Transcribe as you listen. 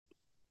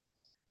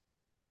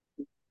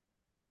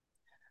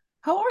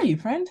How are you,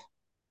 friend?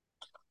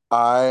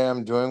 I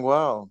am doing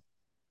well.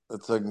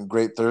 It's a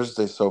great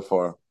Thursday so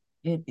far.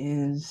 It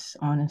is,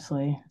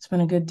 honestly. It's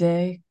been a good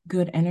day,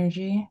 good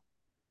energy.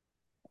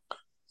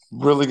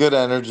 Really good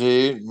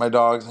energy. My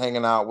dog's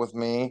hanging out with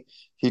me.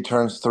 He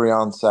turns 3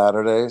 on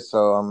Saturday,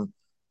 so I'm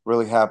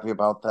really happy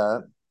about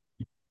that.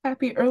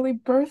 Happy early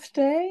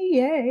birthday.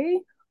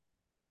 Yay.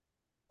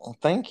 Well,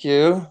 thank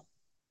you.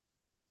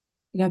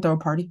 You gonna throw a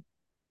party?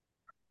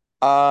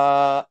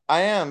 I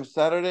am.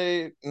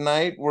 Saturday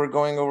night, we're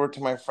going over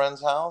to my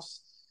friend's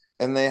house,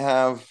 and they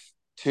have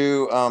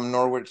two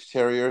Norwich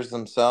Terriers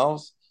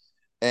themselves,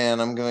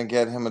 and I'm gonna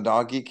get him a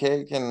doggy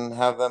cake and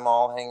have them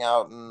all hang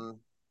out and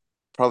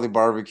probably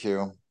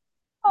barbecue.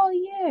 Oh,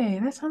 yay.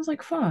 That sounds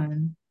like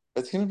fun.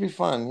 It's gonna be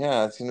fun.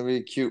 Yeah, it's gonna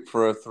be cute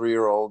for a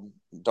 3-year-old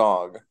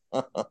dog.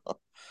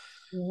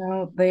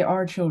 They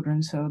are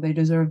children, so they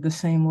deserve the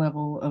same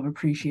level of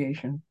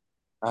appreciation.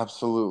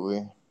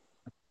 Absolutely.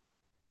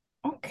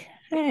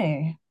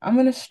 Okay. I'm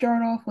gonna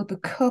start off with a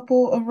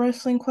couple of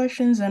wrestling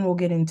questions, and we'll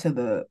get into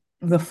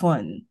the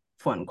fun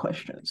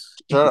questions,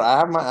 if Sure. you I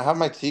have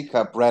my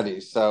teacup ready.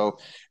 So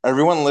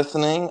everyone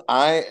listening,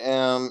 I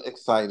am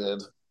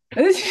excited.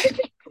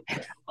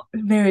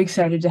 Very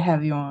excited to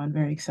have you on.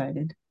 Very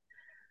excited.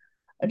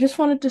 I just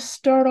wanted to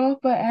start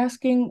off by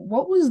asking,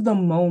 what was the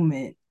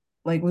moment?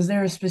 Like, was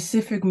there a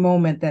specific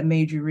moment that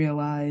made you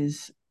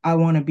realize I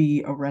want to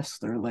be a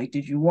wrestler? Like,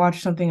 did you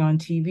watch something on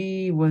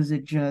TV? Was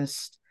it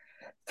just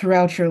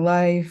throughout your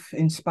life,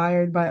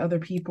 inspired by other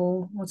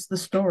people? What's the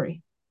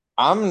story?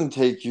 I'm gonna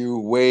take you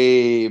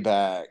way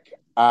back.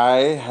 I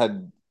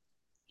had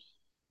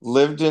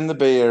lived in the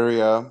Bay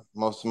Area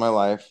most of my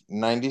life.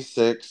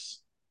 96,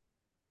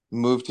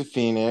 moved to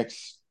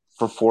Phoenix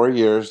for 4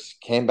 years,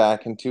 came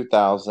back in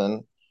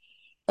 2000,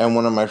 and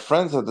one of my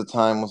friends at the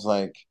time was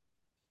like,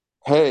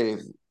 "Hey,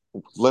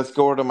 let's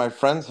go over to my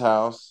friend's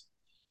house.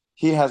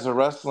 He has a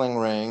wrestling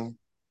ring.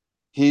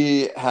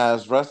 He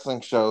has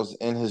wrestling shows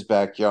in his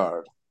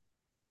backyard."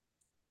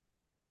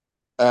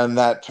 And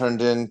that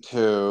turned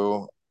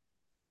into,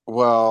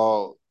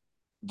 well,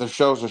 the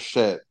shows are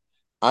shit.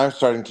 I'm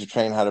starting to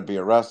train how to be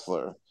a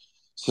wrestler.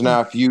 So Mm.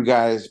 now if you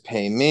guys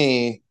pay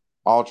me,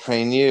 I'll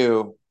train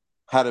you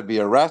how to be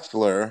a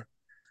wrestler.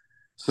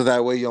 So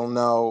that way you'll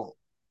know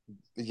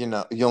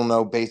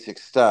basic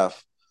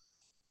stuff.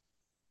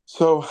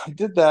 So I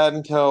did that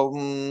until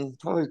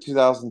probably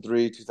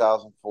 2003,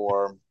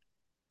 2004.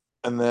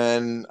 And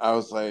then I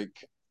was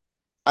like,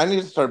 I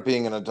need to start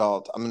being an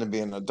adult. I'm going to be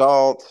an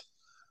adult.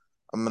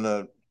 I'm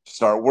gonna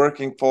start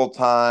working full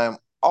time,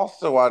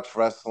 also watch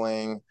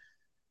wrestling,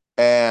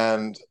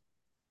 and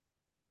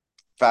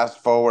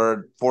fast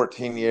forward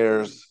 14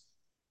 years,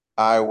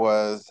 I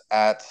was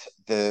at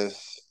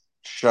this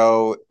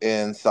show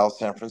in South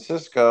San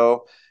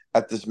Francisco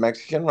at this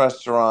Mexican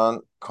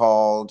restaurant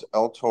called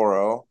El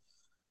Toro,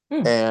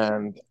 Mm.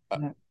 and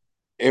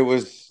it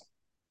was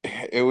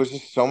it was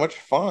just so much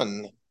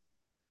fun.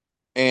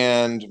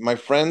 And my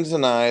friends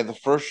and I, the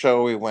first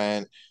show we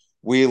went,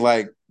 we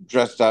like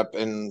dressed up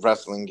in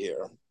wrestling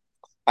gear.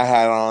 I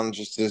had on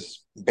just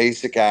this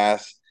basic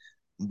ass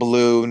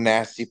blue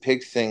nasty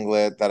pig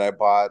singlet that I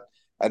bought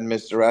at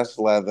Mr. S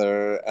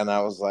Leather, and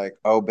I was like,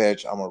 "Oh,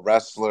 bitch, I'm a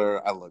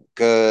wrestler. I look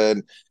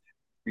good."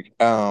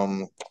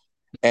 Um,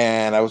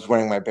 and I was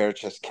wearing my bare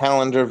chest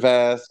calendar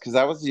vest because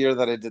that was the year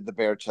that I did the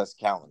bare chest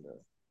calendar.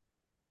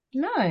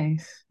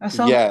 Nice. I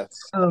saw the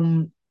Yes,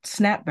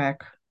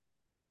 snapback.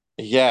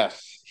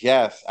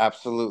 yes,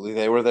 absolutely.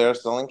 They were there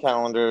selling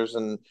calendars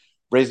and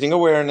raising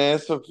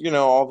awareness of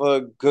all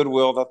the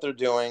goodwill that they're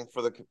doing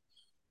for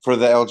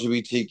the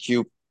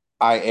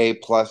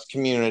LGBTQIA plus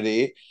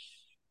community.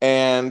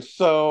 And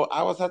so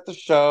I was at the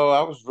show.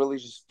 I was really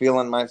just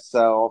feeling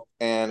myself,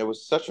 and it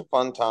was such a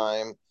fun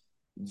time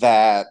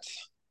that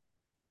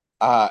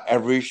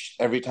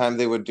every time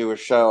they would do a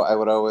show, I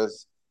would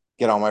always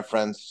get all my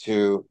friends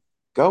to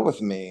go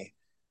with me.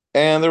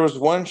 And there was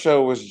one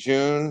show was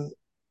June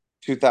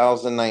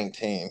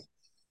 2019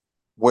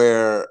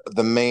 where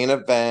the main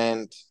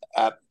event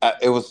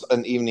it was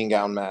an evening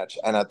gown match,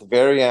 and at the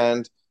very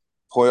end,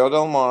 Pollo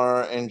Del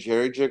Mar and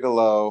Jerry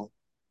Gigolo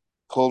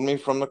pulled me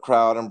from the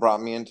crowd and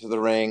brought me into the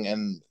ring.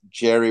 And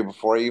Jerry,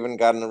 before I even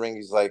got in the ring,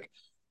 he's like,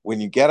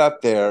 "When you get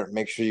up there,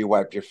 make sure you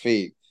wipe your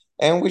feet."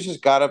 And we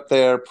just got up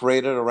there,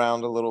 paraded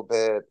around a little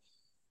bit,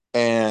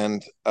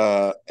 and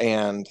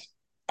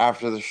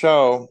after the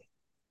show,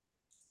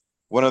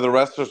 one of the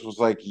wrestlers was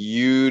like,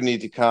 "You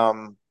need to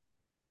come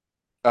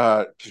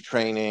to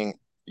training.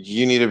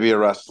 You need to be a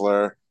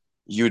wrestler.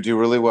 You would do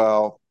really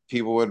well.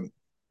 People would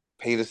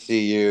pay to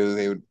see you.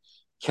 They would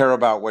care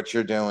about what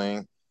you're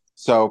doing.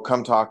 So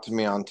come talk to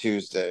me on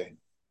Tuesday."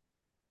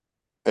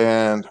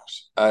 And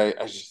I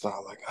just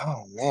thought like,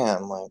 oh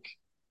man, like,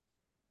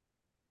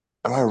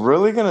 am I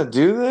really gonna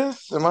do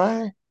this? Am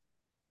I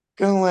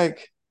gonna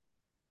like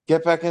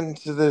get back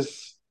into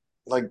this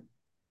like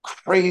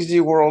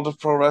crazy world of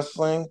pro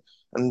wrestling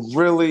and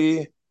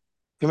really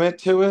commit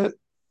to it?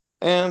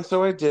 And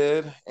so I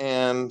did,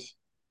 and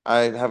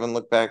I haven't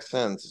looked back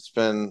since. It's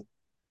been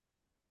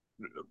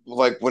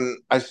like when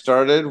I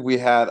started, we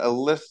had a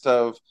list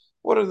of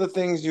what are the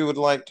things you would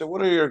like to,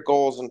 what are your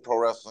goals in pro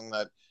wrestling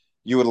that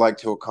you would like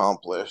to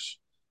accomplish?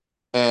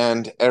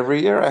 And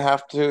every year I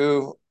have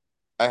to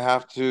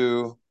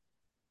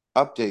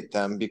update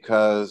them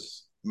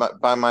because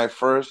by my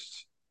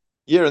first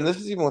year, and this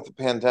is even with the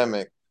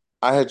pandemic,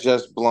 I had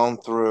just blown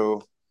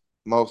through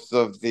most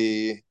of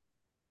the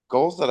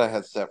goals that I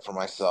had set for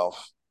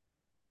myself.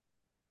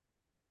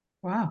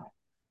 Wow.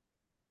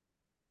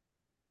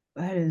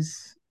 That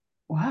is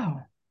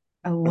wow.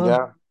 I love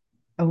Yeah,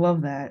 I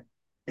love that.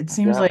 It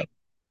seems yeah. like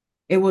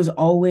it was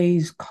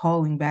always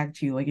calling back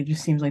to you. Like it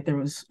just seems like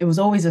it was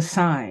always a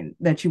sign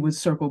that you would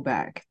circle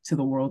back to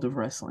the world of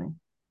wrestling.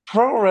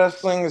 Pro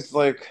wrestling is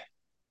like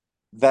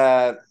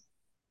that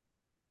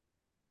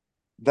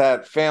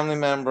that family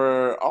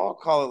member, I'll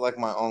call it like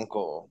my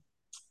uncle,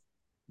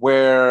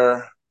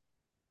 where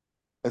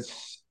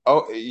it's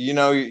you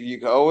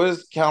can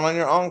always count on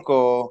your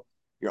uncle.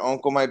 Your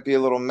uncle might be a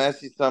little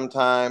messy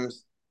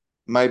sometimes,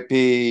 might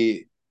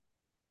be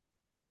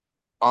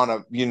on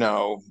a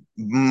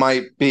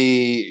might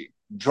be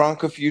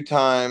drunk a few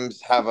times,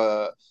 have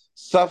a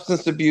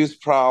substance abuse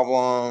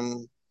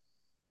problem,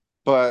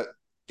 but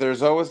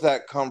there's always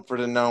that comfort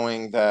in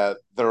knowing that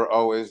they're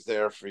always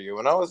there for you,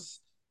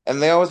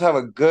 and they always have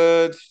a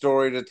good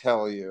story to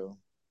tell you.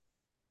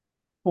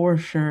 For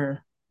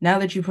sure. Now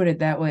that you put it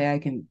that way, I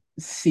can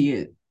see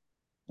it.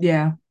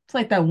 Yeah. It's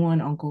like that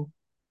one uncle.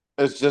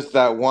 It's just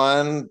that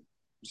one,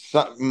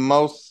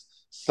 most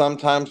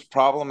sometimes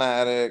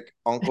problematic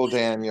Uncle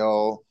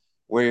Daniel,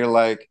 where you're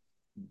like,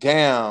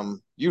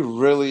 damn,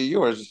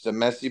 you are just a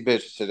messy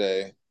bitch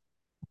today.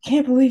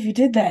 Can't believe you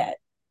did that.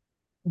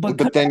 But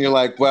But then you're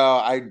like, well,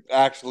 I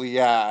actually,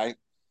 yeah,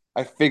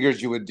 I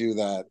figured you would do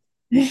that.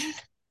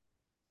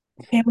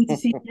 can't wait to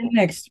see your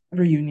next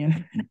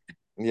reunion.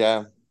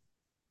 Yeah.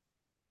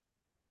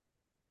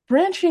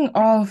 Branching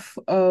off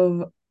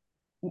of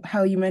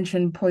how you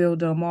mentioned Pollo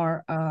Del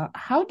Mar,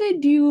 how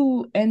did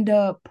you end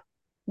up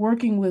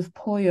working with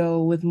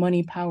Pollo with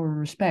Money, Power,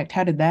 Respect?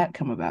 How did that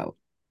come about?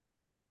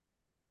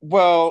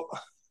 Well,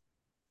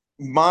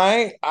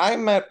 I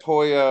met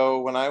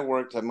Poyo when I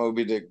worked at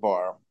Moby Dick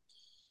Bar.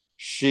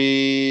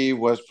 She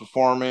was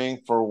performing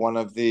for one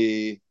of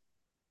the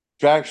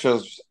drag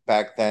shows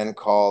back then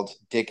called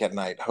Dick at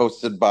Night,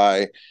 hosted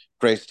by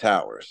Grace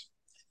Towers.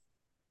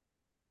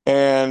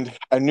 And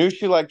I knew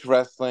she liked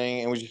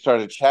wrestling, and we just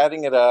started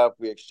chatting it up.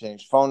 We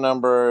exchanged phone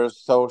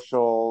numbers,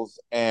 socials,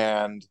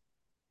 and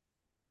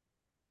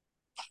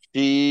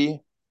she,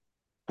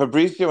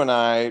 Fabricio, and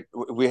I,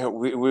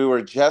 we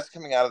were just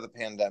coming out of the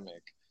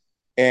pandemic.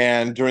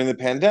 And during the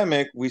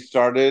pandemic, we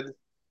started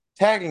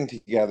tagging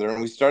together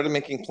and we started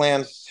making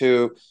plans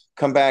to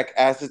come back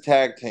as a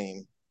tag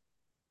team.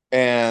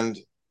 And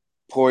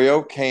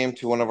Poyo came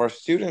to one of our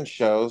student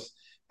shows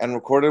and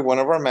recorded one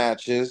of our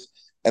matches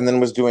and then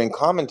was doing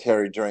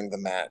commentary during the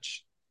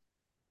match.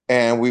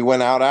 And we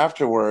went out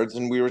afterwards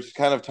and we were just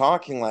kind of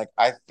talking like,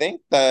 I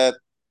think that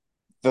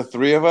the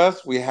three of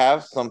us, we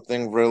have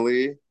something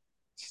really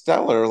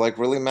stellar, like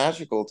really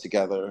magical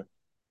together.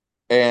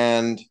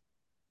 And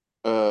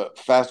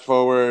fast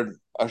forward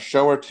a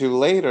show or two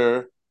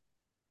later,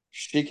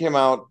 she came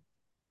out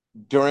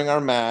during our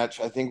match.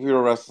 I think we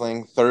were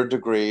wrestling third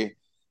degree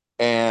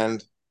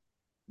and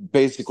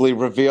basically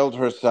revealed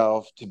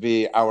herself to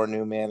be our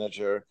new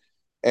manager.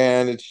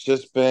 And it's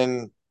just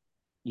been,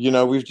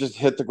 we've just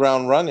hit the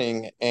ground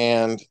running.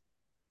 And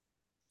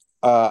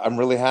I'm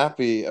really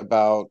happy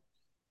about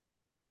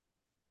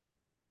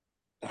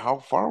how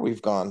far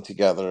we've gone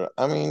together.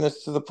 I mean,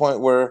 it's to the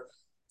point where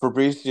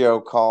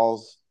Fabricio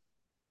calls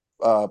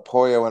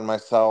Pollo and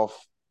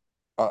myself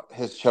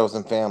his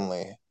chosen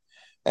family.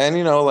 And,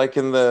 like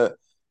in the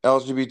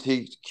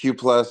LGBTQ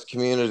plus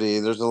community,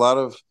 there's a lot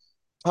of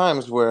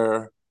times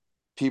where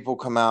people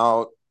come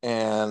out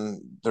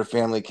and their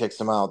family kicks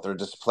them out. They're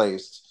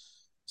displaced.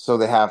 So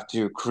they have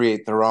to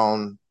create their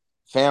own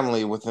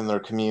family within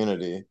their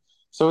community.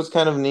 So it's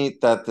kind of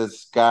neat that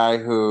this guy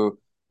who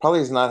probably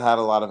has not had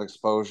a lot of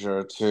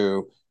exposure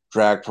to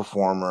drag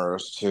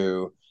performers,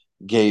 to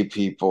gay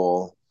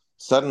people,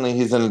 suddenly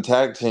he's in a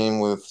tag team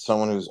with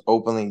someone who's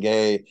openly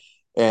gay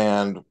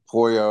and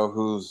Poyo,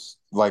 who's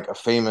like a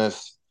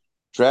famous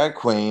drag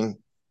queen.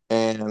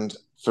 And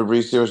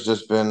Fabricio has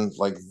just been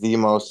like the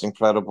most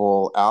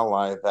incredible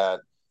ally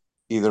that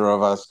either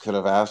of us could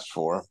have asked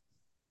for.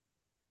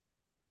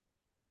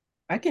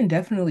 I can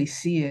definitely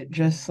see it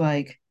just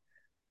like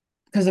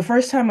because the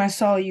first time I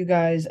saw you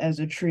guys as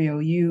a trio,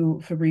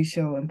 you,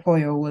 Fabricio, and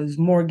Pollo was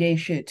more gay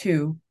shit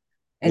too.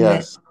 And then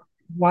Yes.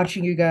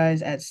 watching you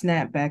guys at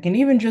Snapback and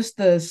even just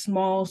the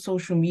small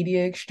social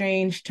media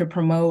exchange to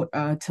promote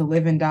To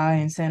Live and Die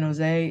in San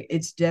Jose,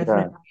 it's Yeah.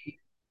 definitely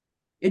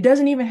it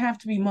doesn't even have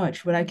to be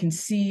much, but I can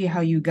see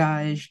how you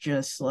guys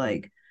just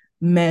like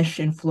mesh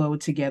and flow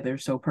together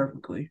so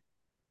perfectly.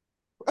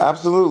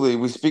 Absolutely.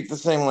 We speak the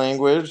same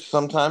language.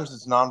 Sometimes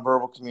it's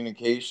nonverbal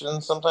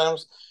communication.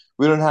 Sometimes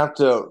we don't have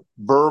to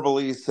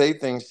verbally say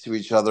things to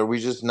each other. We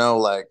just know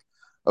like,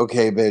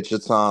 okay, bitch,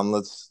 it's on.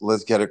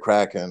 Let's get it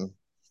cracking.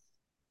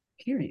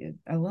 Period.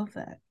 I love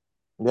that.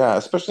 Yeah,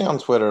 especially on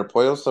Twitter.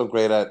 Pollo's so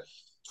great at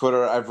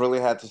Twitter. I've really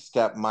had to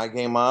step my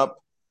game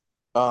up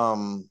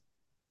um,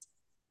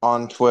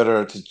 on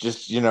Twitter to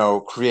just,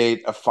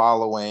 create a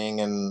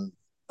following and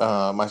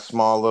my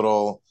small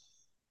little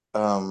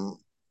um,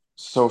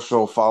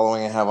 social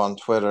following I have on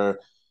Twitter.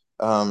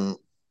 Um,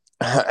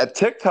 at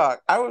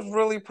TikTok, I was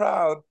really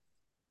proud.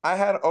 I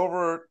had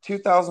over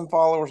 2,000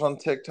 followers on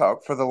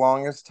TikTok for the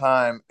longest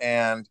time,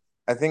 and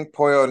I think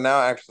Pollo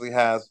now actually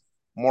has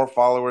more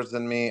followers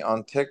than me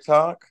on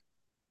TikTok.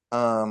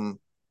 Um,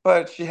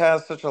 but she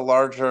has such a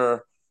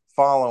larger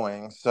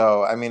following,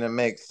 so I mean it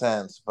makes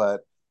sense.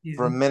 But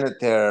for a Yeah. minute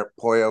there,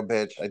 Pollo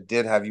bitch, I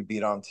did have you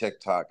beat on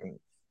TikTok, and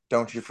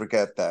don't you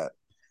forget that.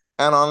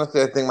 And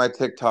honestly, I think my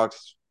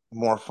TikTok's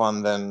more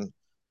fun than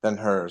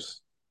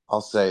hers.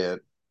 I'll say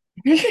it.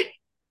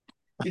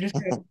 You just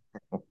gotta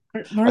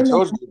I learn the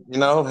told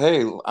you,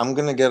 hey, I'm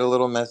gonna get a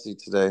little messy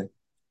today,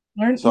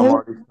 learn so I'm learn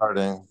already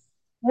starting.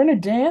 learn a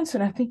dance,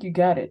 and I think you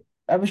got it.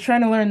 I was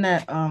trying to learn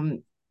that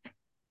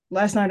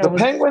last night. The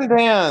penguin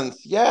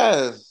dance,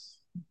 yes.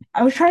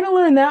 I was trying to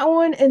learn that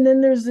one, and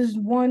then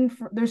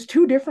there's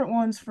two different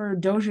ones for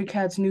Doja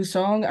Cat's new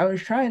song. I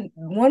was trying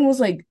one was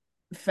like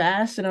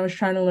fast, and I was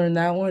trying to learn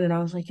that one, and I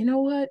was like, you know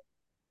what?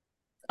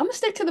 I'm gonna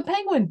stick to the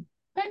penguin.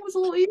 Penguin's a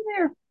little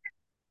easier.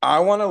 I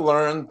want to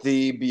learn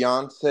the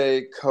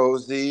Beyonce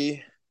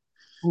cozy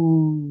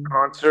Ooh.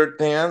 concert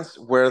dance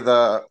where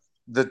the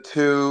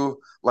two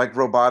like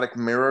robotic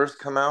mirrors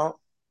come out.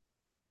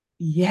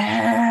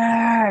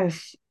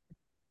 Yes.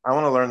 I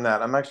want to learn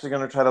that. I'm actually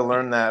going to try to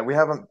learn that. We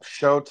have a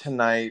show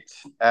tonight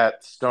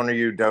at Stoner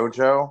U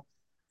Dojo.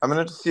 I'm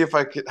going to see if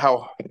I could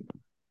how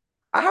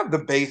I have the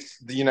base,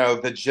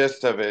 the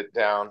gist of it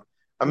down.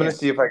 I'm going Yeah, to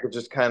see if I could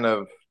just kind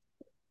of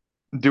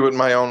do it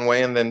my own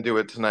way and then do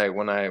it tonight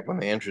when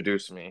they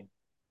introduce me.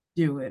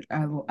 do it.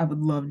 I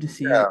would love to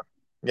see Yeah. it.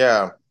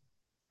 Yeah.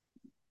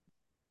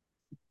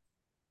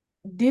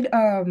 Did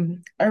I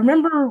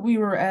remember we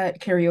were at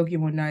karaoke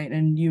one night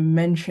and you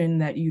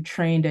mentioned that you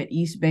trained at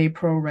East Bay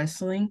Pro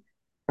Wrestling.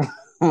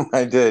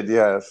 I did,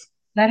 yes.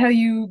 That how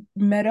you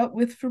met up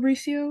with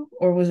Fabricio,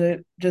 or was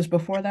it just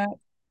before that?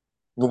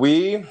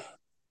 We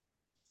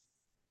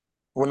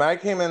When I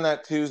came in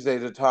that Tuesday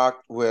to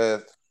talk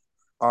with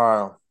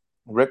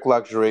Rick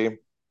Luxury,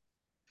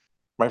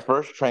 my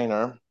first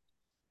trainer,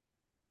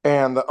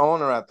 and the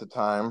owner at the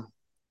time,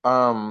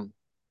 um,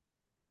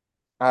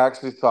 I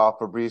actually saw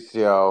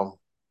Fabricio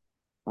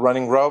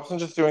running ropes and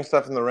just doing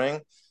stuff in the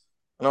ring.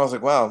 And I was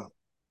like, wow,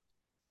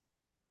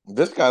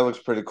 this guy looks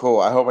pretty cool.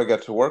 I hope I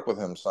get to work with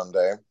him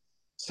someday.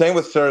 Same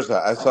with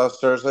Surza. I saw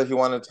Surza. He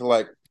wanted to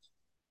like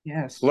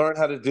Yes. learn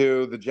how to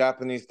do the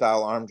Japanese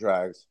style arm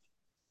drags.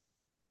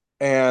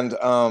 And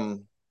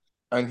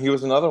he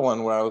was another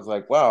one where I was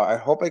like, wow, I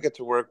hope I get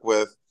to work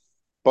with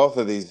both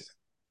of these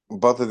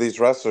both of these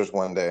wrestlers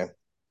one day.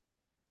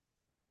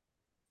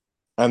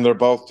 And they're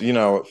both,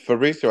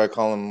 Fabrizio, I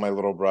call him my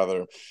little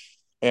brother.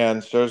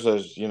 And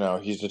Serza's,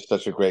 he's just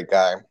such a great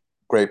guy,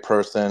 great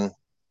person.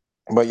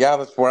 But yeah,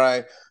 that's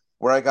where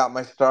I got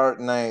my start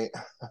and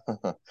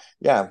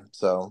yeah,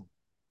 so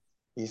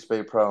East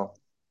Bay Pro.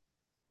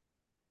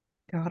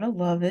 Gotta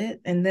love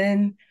it. And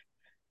then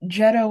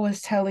Jetta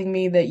was telling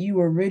me that you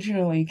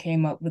originally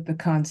came up with the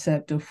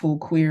concept of full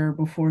queer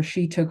before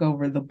she took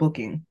over the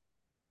booking.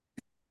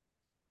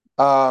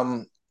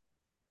 Um,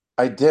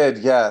 I did,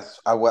 yes.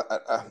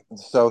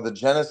 So the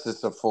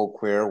genesis of Full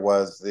Queer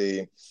was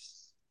the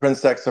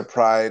Prince of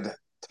Pride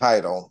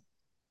title.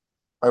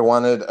 I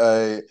wanted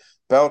a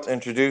belt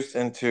introduced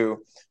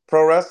into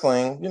pro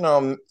wrestling,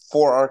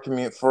 for our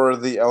community, for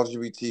the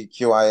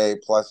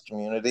LGBTQIA plus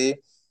community,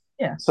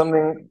 Yeah.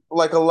 something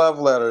like a love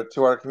letter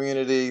to our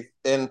community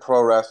in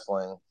pro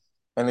wrestling,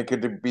 and it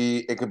could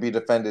be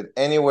defended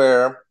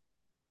anywhere,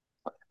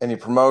 any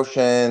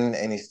promotion,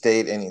 any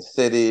state, any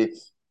city,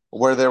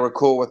 where they were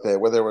cool with it,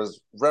 where there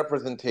was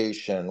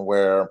representation,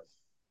 where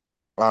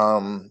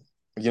um,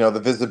 the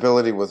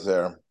visibility was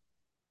there.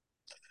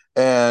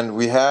 And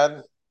we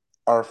had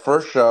our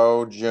first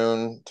show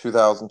June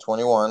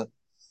 2021,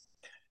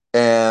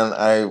 and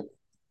I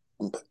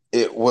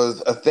it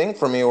was a thing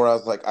for me where I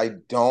was like, I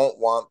don't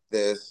want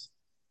this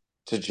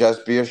to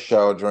just be a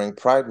show during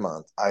Pride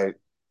Month.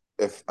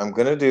 If I'm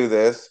gonna do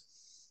this,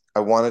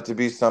 I want it to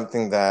be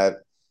something that,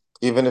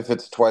 even if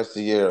it's twice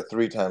a year,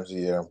 3 times a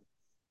year,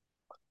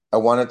 I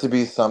want it to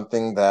be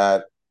something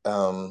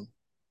um,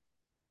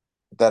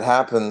 that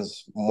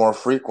happens more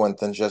frequent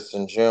than just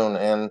in June,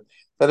 and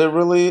that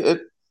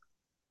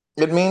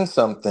it means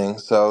something.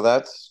 So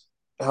that's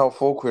how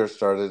Full Queer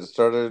started. It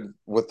started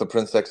with the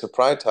Prince of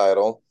Pride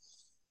title.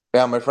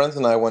 Yeah, my friends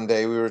and I one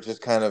day we were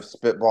just kind of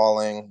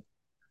spitballing,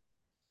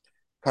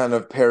 kind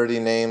of parody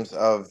names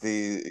of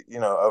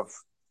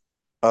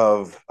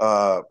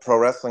pro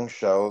wrestling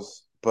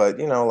shows, but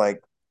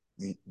like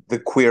the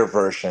queer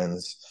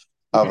versions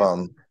of Yeah.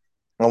 them.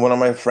 And one of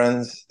my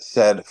friends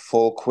said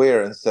full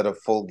queer instead of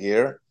full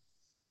gear.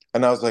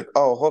 And I was like,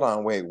 oh, hold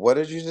on, wait, what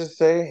did you just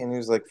say? And he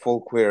was like, full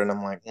queer. And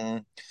I'm like,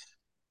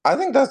 I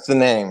think that's the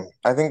name.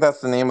 I think that's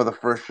the name of the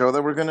first show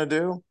that we're gonna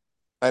do.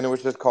 and it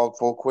was just called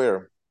Full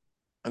Queer,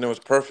 and it was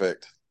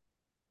perfect.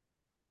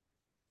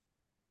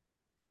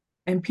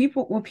 And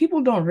what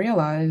people don't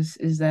realize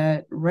is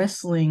that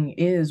wrestling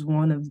is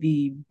one of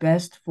the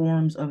best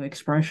forms of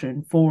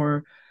expression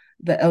for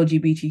the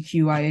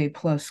LGBTQIA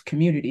plus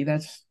community.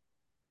 That's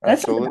something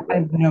Absolutely.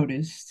 I've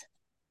noticed.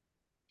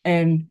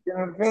 And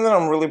The thing that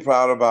I'm really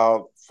proud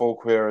about Full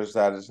Queer is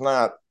that it's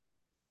not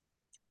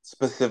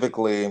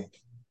specifically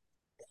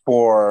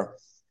for,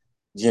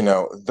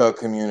 the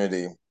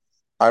community.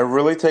 I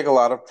really take a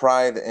lot of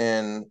pride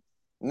in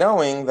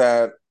knowing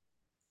that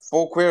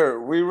Full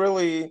Queer, we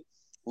really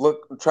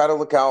try to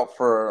look out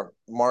for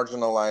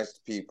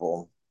marginalized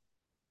people.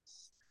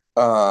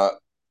 Uh,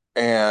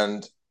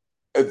 and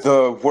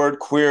the word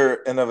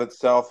queer in of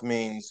itself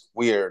means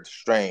weird,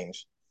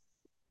 strange.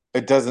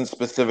 It doesn't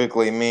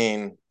specifically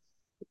mean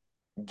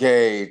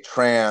gay,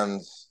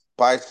 trans,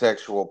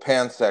 bisexual,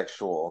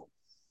 pansexual.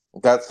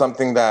 That's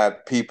something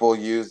that people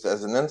use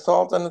as an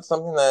insult, and it's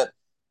something that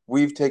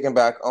we've taken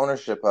back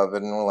ownership of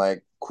it, and we're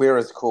like, queer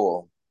is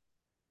cool.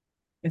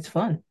 it's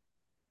fun.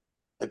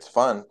 It's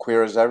fun.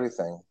 Queer is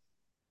everything.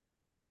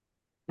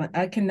 But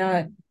I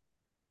cannot,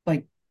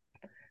 like,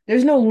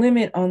 there's no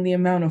limit on the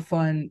amount of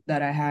fun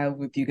that I have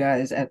with you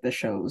guys at the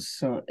shows.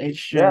 So it's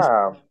just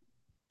Yeah,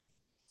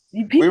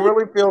 we people.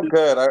 really feel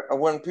good.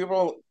 When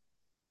people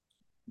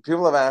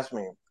have asked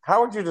me,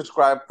 how would you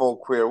describe full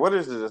queer? What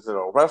is it? Is it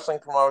a wrestling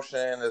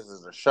promotion? Is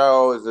it a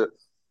show? Is it?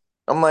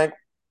 I'm like,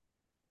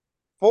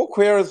 full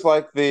queer is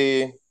like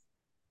the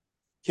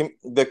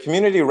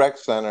community rec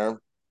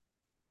center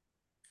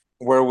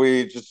where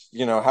we just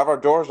have our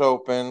doors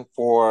open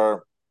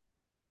for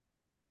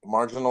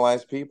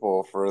marginalized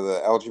people, for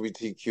the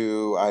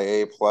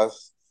LGBTQIA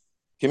plus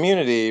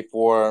community,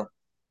 for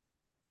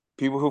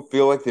people who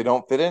feel like they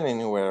don't fit in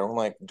anywhere. I'm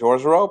like,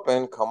 doors are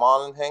open. Come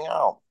on and hang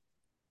out.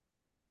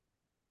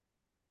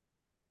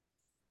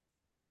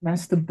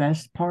 That's the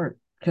best part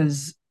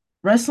because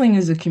wrestling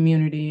is a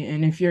community,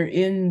 and if you're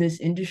in this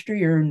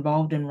industry or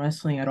involved in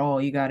wrestling at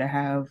all, you got to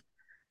have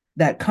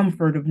that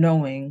comfort of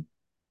knowing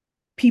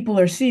people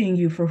are seeing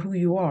you for who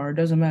you are. It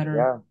doesn't matter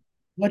Yeah,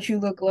 what you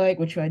look like,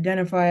 what you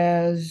identify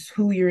as,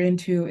 who you're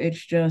into.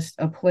 It's just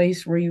a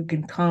place where you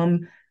can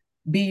come,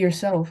 be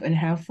yourself, and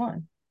have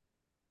fun.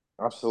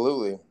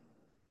 absolutely.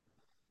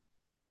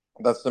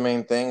 That's the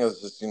main thing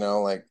is just,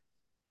 like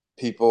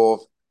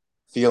people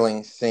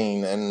feeling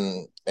seen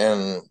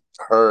and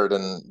heard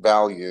and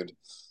valued.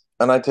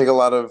 And I take a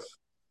lot of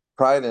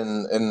pride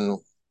in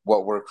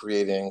what we're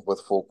creating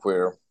with Full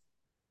Queer.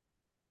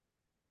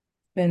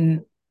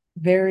 Been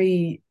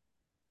very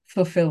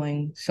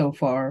fulfilling so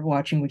far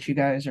watching what you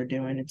guys are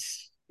doing.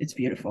 It's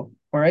beautiful.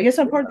 Or I guess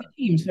I'm part of the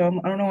Yeah. team, so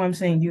I don't know why I'm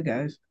saying you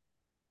guys.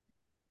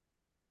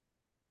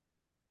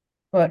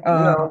 But You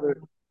know,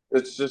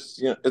 it's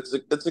just,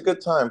 it's a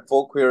good time.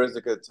 Full Queer is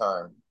a good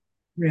time.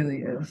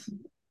 really is.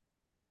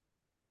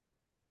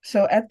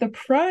 So at the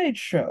Pride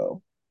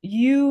show,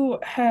 you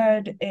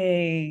had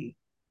a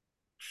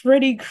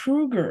Freddy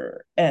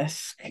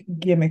Krueger-esque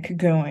gimmick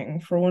going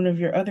for one of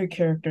your other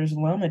characters,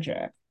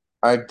 Lumberjack.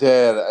 I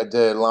did.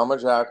 Llama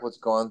Jack was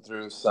going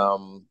through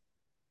some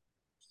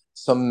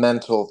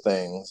mental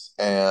things,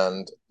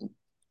 and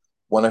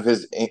one of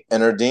his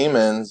inner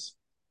demons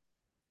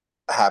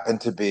happened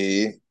to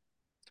be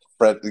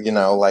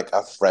like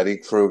a Freddy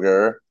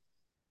Krueger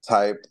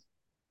type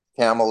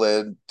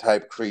camelid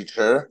type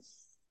creature.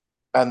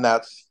 And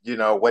that's,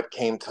 what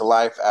came to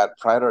life at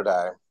Pride or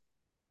Die.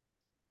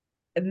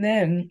 And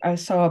then I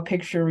saw a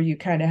picture where you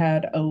kind of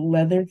had a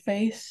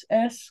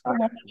Leatherface-esque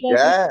Lumberjack.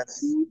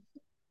 Yes.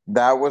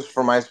 That was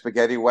for my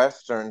spaghetti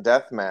western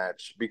death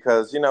match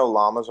because,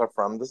 llamas are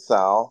from the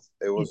South.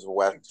 It was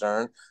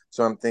western.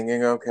 So I'm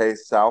thinking, okay,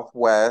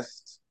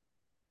 Southwest,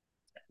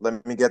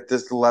 let me get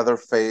this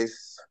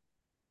Leatherface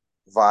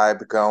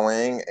vibe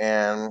going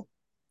and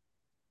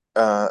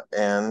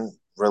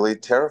really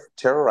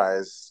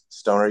terrorize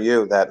Stoner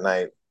U that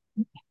night.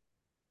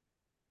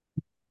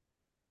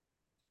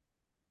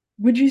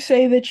 Would you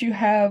say that you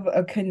have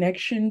a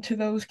connection to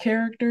those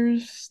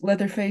characters,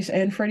 Leatherface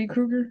and Freddy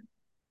Krueger?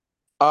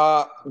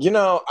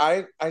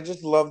 I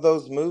just love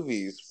those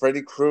movies.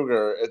 Freddy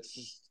Krueger, it's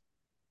just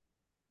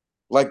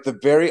like the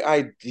very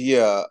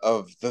idea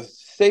of the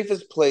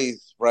safest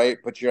place, right?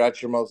 But you're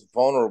at your most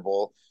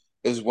vulnerable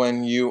is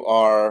when you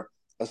are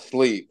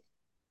asleep,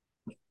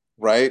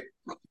 right?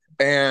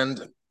 And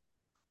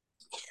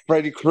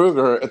Freddy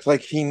Krueger, it's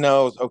like he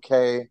knows,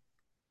 okay,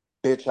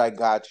 bitch, I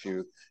got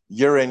you.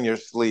 You're in your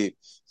sleep.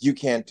 You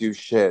can't do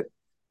shit.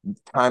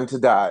 Time to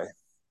die.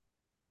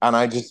 And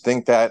I just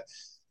think that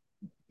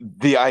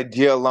the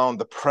idea alone,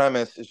 the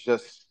premise is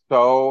just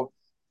so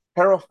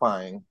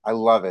terrifying. I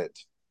love it.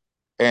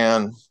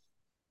 And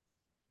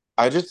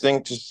I just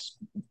think just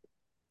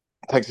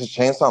Texas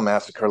Chainsaw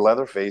Massacre,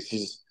 Leatherface,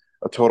 he's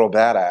a total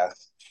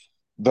badass.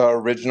 The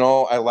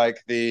original, I like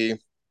the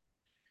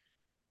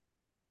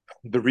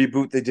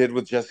reboot they did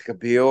with Jessica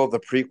Biel, the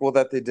prequel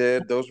that they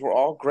did. Those were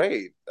all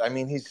great. I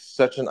mean, he's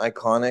such an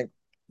iconic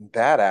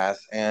badass,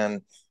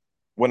 and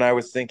when I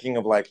was thinking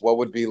of like what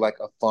would be like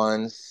a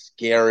fun,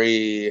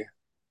 scary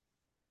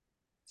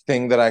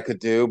thing that I could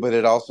do, but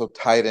it also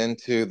tied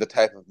into the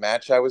type of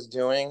match I was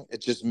doing.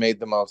 It just made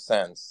the most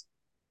sense.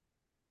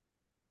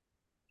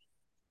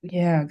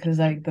 Yeah, because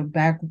like the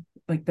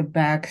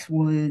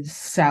backwoods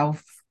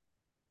south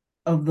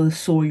of the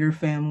Sawyer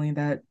family.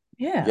 That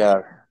yeah,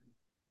 Yeah.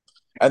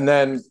 And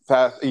then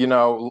fast,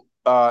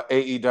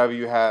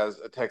 AEW has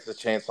a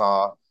Texas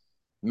Chainsaw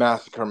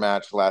Massacre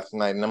match last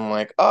night, and I'm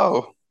like,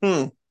 oh,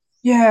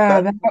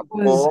 yeah, that's that pretty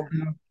was cool.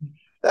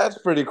 That's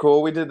pretty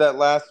cool. We did that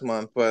last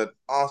month, but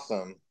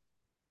awesome.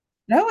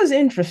 that was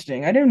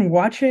interesting. I didn't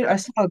watch it. I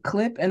saw a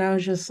clip and I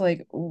was just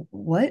like,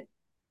 what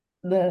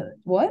the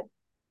what?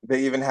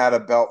 They even had a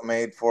belt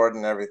made for it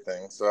and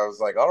everything. So I was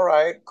like, all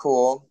right,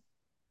 cool.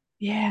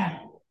 Yeah.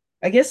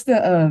 I guess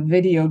the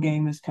video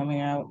game is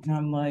coming out, and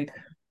I'm like,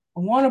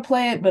 I want to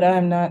play it, but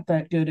I'm not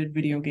that good at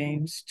video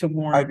games to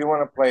I warrant. do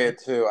want to play it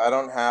too. I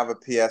don't have a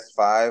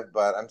PS5,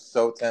 but I'm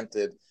so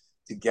tempted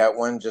to get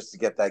one just to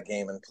get that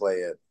game and play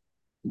it.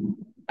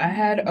 I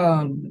had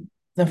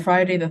the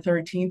Friday the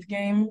 13th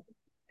game,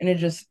 and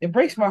it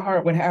breaks my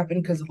heart what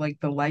happened because of like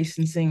the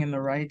licensing and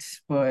the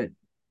rights, but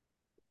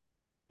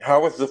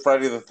How was the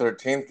Friday the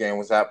 13th game?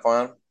 Was that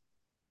fun?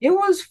 it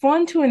was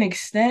fun to an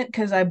extent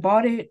because I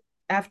bought it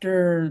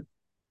after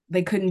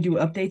they couldn't do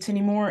updates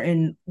anymore,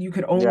 and you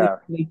could only Yeah.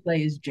 really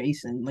play as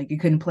Jason. Like you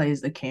couldn't play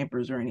as the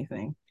campers or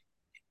anything.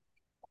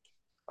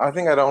 I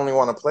think I'd only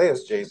want to play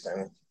as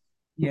Jason.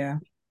 Yeah.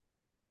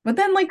 But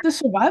then like the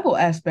survival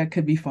aspect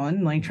could be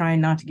fun, like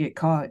trying not to get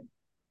caught.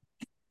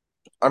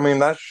 I mean,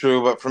 that's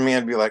true, but for me,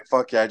 I'd be like,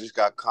 fuck yeah, I just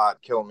got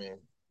caught. Kill me.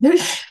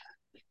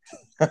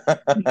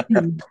 That's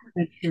true.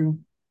 That's true.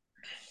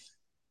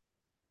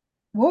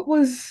 What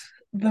was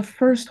the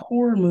first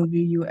horror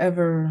movie you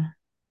ever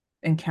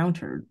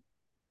encountered?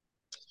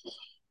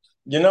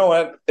 You know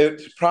what?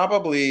 It's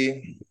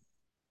probably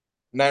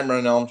Nightmare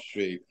on Elm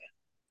Street.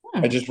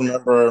 I Hmm. just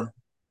remember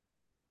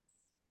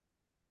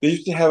they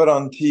used to have it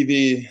on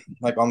TV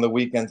like on the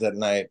weekends at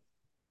night,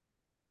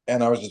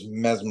 and I was just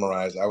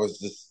mesmerized. I was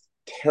just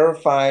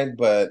terrified,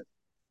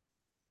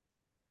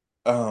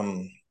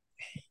 um,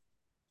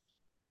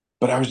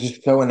 but I was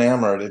just so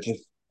enamored. It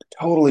just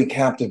totally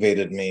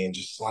captivated me.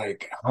 Just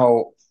like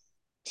how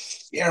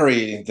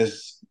scary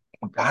this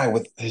guy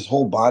with his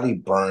whole body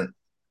burnt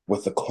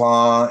with the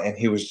claw, and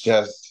he was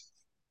just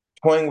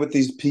toying with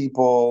these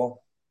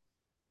people.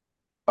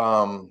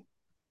 Um,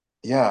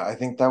 yeah, I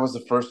think that was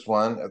the first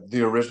one.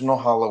 The original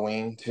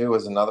Halloween too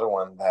is another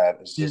one that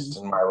is just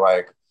in my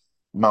like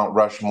Mount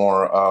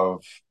Rushmore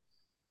of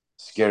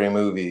scary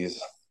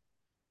movies.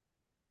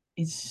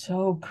 It's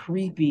so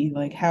creepy,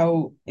 like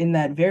how in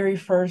that very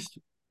first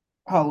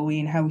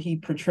Halloween, how he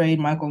portrayed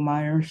Michael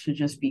Myers to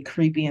just be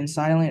creepy and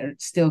silent.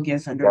 It still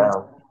gets under my Yeah.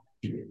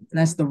 skin. And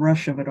that's the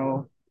rush of it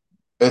all.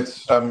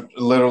 It's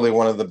literally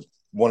one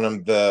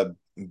of the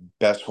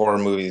best horror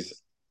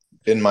movies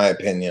in my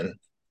opinion.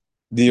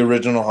 The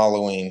original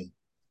Halloween.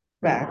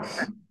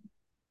 Facts.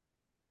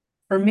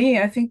 For me,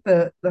 I think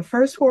the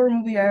first horror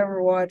movie I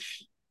ever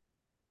watched,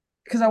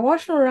 because I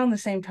watched them around the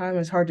same time,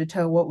 it's hard to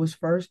tell what was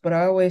first, but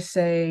I always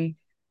say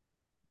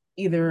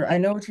either I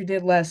Know What You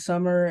Did Last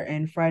Summer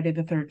and Friday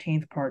the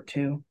 13th Part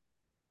 2.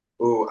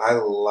 Ooh, I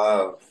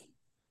Know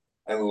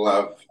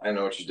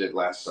What You Did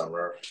Last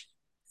Summer.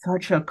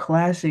 Such a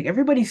classic.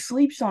 Everybody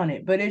sleeps on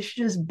it, but it's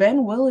just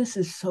Ben Willis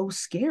is so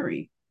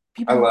scary.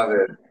 I People, love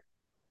it.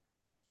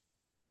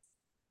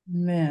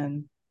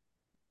 man.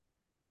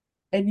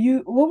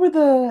 And what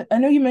were I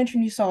know you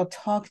mentioned you saw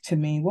Talk to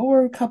Me. What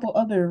were a couple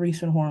other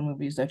recent horror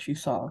movies that you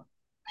saw?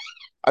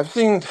 I've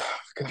seen,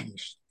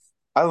 gosh,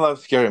 I love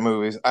scary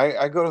movies.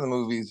 I go to the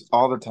movies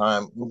all the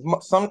time.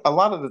 A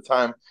lot of the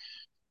time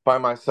by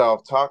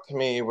myself. Talk to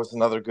Me was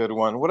another good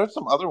one. What are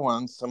some other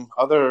ones? Some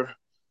other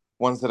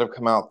ones that have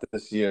come out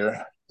this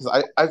year?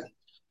 'Cause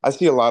I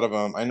see a lot of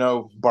them. I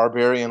know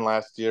Barbarian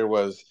last year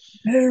was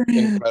There it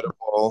is.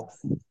 incredible.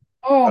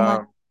 Oh my,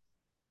 Um,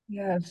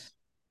 yes.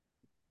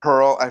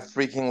 Pearl, I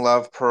freaking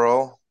love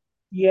Pearl.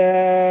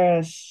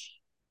 Yes.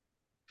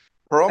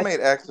 Pearl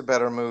made X a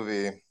better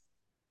movie.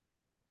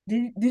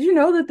 Did you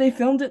know that they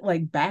filmed it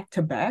like back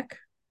to back?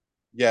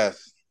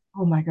 Yes.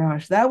 Oh my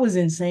gosh, that was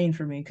insane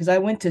for me because I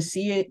went to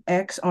see it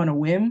X on a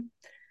whim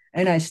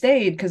and I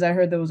stayed because I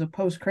heard there was a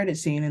post-credit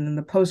scene, and then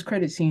the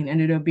post-credit scene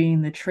ended up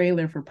being the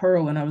trailer for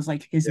Pearl, and I was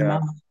like, his Yeah.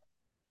 mom,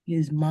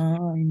 his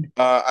mind.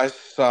 I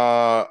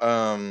saw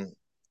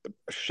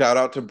shout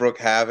out to Brooke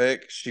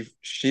Havoc.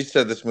 She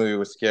said this movie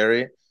was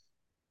scary.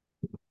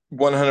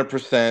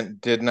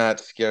 100% did not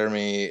scare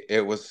me.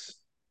 It was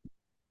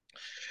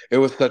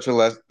such a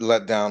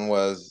letdown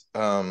was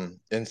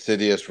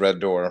Insidious Red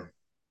Door.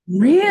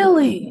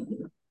 Really?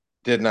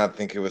 Did not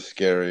think it was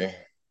scary.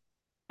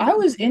 I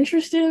was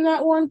interested in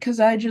that one because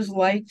I just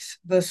liked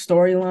the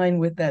storyline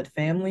with that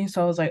family.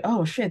 So I was like,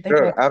 oh shit, they Sure,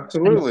 brought,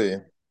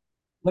 absolutely.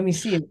 let me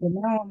see it. But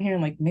now I'm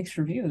hearing like mixed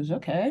reviews.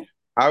 Okay.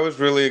 I was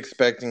really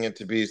expecting it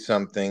to be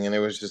something, and it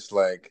was just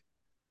like,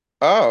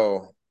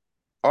 oh,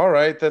 all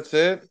right, that's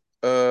it.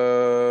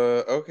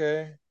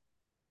 Okay.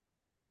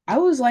 I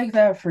was like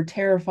that for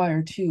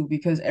Terrifier too,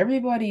 because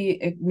everybody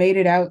it made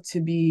it out to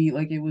be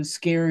like it was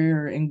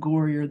scarier and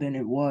gorier than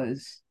it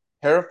was.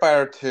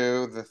 Terrifier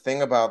 2, the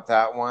thing about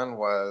that one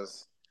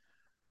was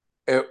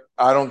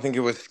I don't think it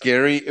was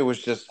scary. It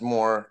was just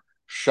more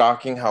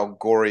shocking how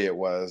gory it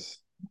was.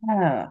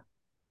 Yeah,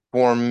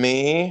 For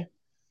me,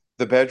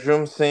 the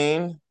bedroom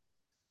scene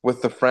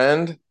with the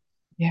friend,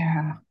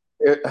 yeah.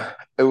 it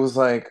it was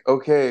like,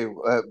 okay,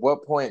 at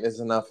what point is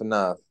enough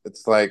enough?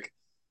 It's like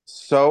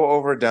so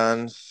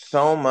overdone,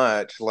 so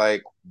much.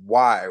 Like,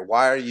 why?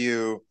 Why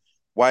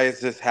is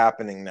this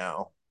happening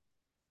now?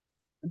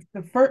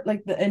 The first,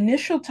 like the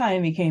initial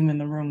time he came in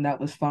the room, that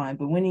was fine,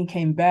 but when he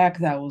came back,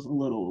 that was a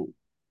little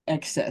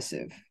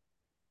excessive.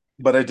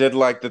 But I did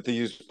like that they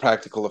used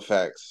practical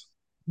effects.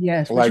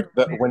 Yeah, Like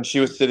especially when she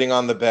was sitting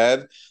on the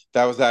bed,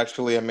 that was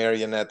actually a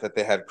marionette that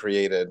they had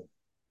created.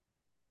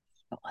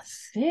 oh,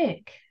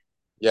 sick.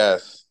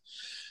 Yes.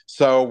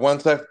 So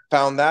once I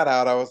found that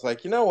out, I was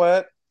like, you know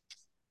what?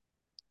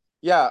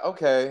 Yeah,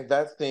 okay.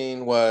 That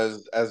scene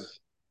was as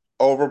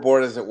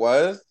overboard as it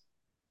was.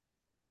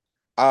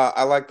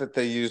 I like that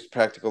they used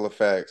practical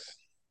effects.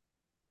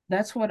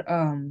 That's what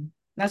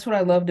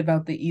I loved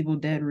about the Evil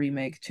Dead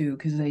remake too,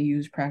 because they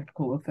use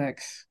practical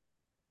effects.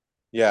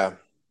 Yeah.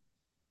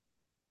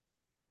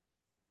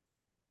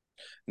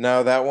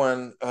 No, that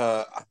one,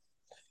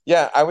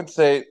 yeah, I would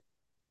say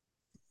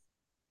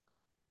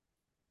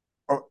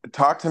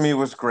Talk to Me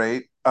was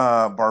great.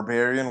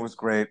 Barbarian was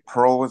great.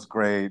 Pearl was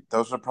great.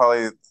 Those are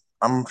probably,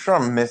 I'm sure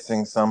I'm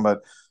missing some,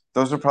 but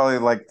those are probably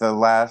like the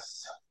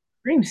last.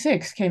 Scream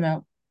 6 came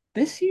out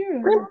this year.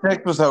 Scream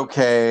Six was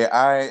okay.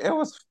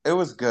 It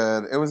was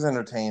good. It was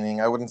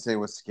entertaining. I wouldn't say it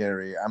was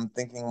scary. I'm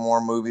thinking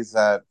more movies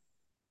that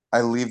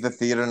I leave the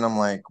theater and I'm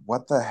like,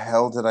 what the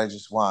hell did I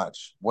just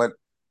watch? What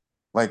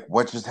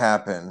just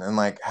happened? And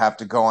like have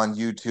to go on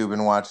YouTube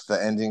and watch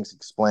the endings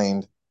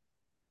explained.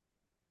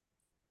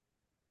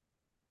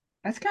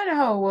 That's kind of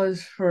how it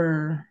was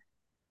for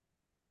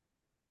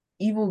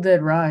Evil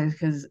Dead Rise,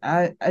 because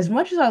as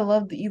much as I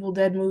love the Evil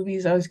Dead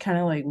movies, I was kind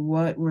of like,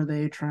 what were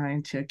they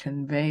trying to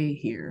convey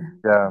here?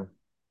 Yeah.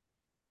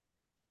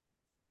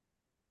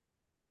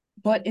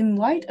 But in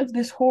light of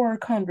this horror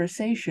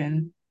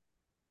conversation,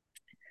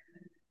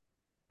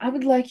 I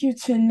would like you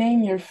to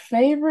name your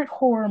favorite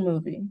horror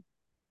movie,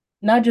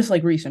 not just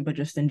like recent, but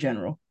just in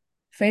general.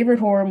 Favorite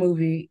horror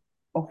movie,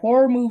 a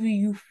horror movie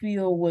you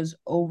feel was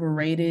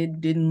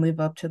overrated, didn't live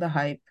up to the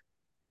hype,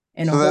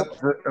 and a So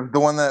horror. that the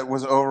one that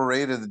was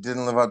overrated that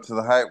didn't live up to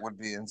the hype would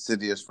be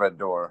Insidious Red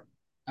Door.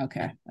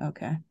 Okay,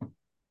 okay,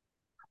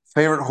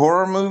 Favorite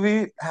horror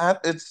movie?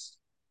 It's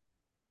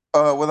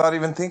without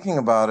even thinking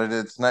about it,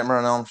 it's Nightmare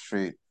on Elm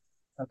Street.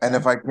 And okay.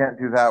 if I can't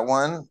do that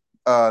one,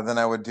 then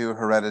I would do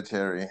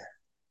Hereditary.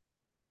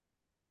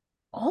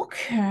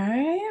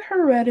 Okay,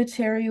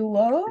 Hereditary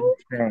Love.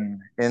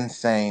 Insane.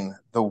 Insane.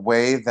 The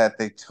way that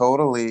they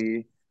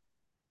totally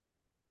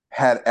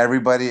had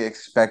everybody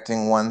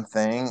expecting one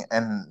thing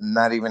and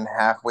not even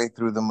halfway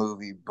through the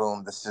movie,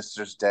 boom, the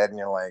sister's dead, and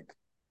you're like,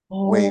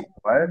 Oh, wait,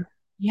 what?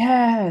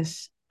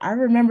 yes. I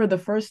remember the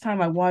first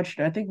time I watched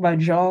it, I think my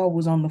jaw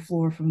was on the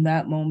floor from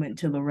that moment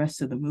to the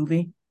rest of the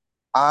movie.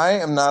 I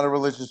am not a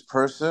religious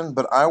person,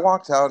 but I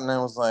walked out and I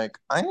was like,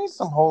 I need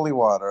some holy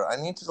water. I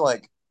need to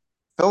like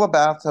fill a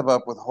bathtub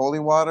up with holy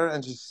water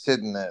and just sit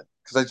in it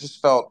because I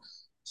just felt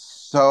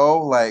so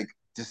like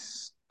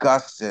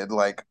disgusted.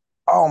 Like,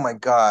 oh my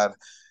God,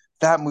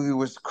 that movie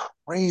was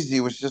crazy.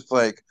 It was just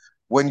like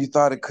when you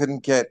thought it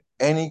couldn't get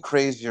any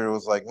crazier, it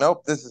was like,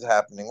 nope, this is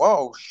happening.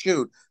 Whoa,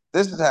 shoot,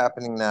 this is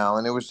happening now.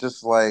 And it was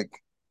just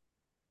like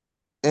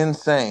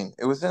insane.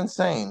 It was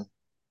insane.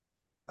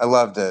 I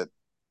loved it.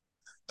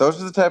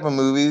 Those are the type of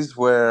movies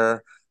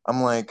where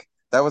I'm like,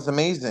 that was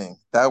amazing.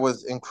 That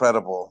was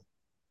incredible.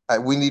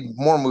 We need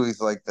more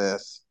movies like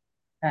this.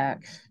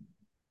 Facts.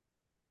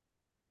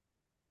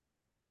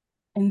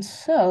 And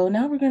so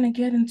now we're going to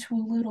get into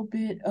a little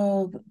bit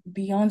of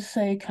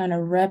Beyonce kind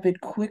of rapid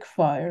quick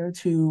fire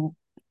to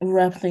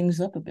wrap things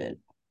up a bit.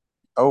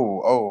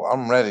 Oh,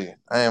 I'm ready.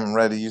 I am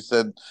ready. You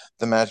said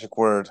the magic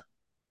word.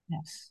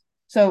 Yes.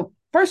 So,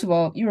 first of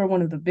all, you are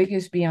one of the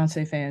biggest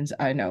Beyonce fans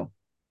I know.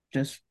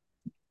 Just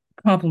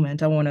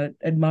compliment. I want to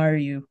admire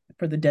you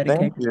for the Thank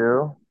dedication.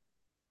 you.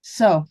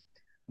 So,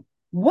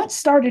 what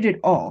started it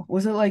all?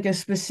 Was it like a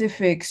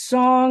specific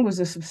song? Was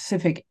it a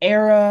specific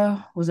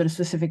era? Was it a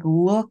specific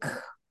look?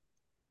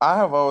 I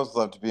have always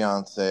loved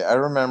Beyonce. I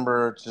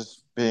remember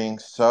just being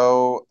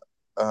so,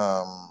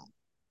 um,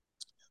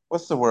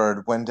 what's the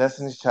word? When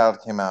Destiny's Child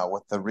came out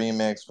with the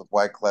remix with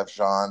Wyclef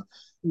Jean.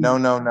 No,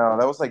 no, no.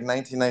 That was like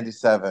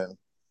 1997.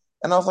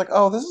 And I was like,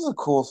 oh, this is a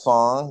cool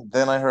song.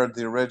 Then I heard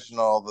the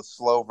original, the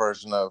slow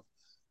version of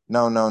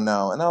No, No,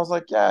 No. And I was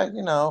like, yeah,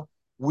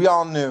 we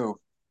all knew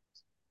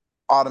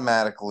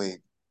automatically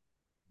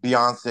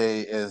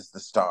Beyonce is the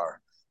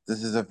star.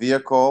 This is a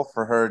vehicle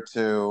for her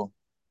to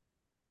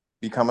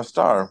become a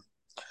star.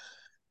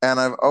 And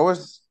I've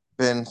always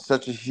been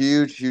such a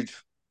huge,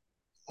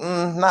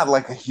 not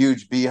like a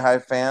huge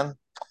Beehive fan,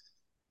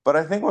 but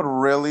I think what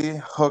really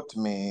hooked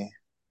me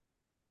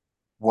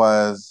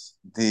was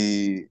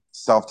the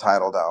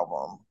self-titled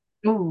album.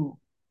 Ooh,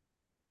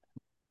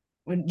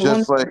 when the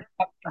one Just like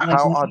like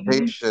how me,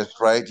 audacious,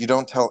 right? You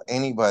don't tell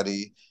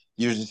anybody.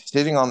 You're just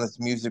sitting on this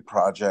music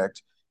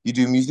project. You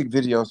do music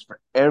videos for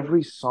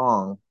every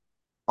song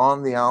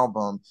on the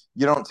album.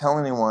 You don't tell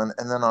anyone.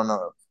 And then on a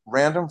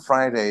random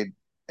Friday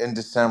in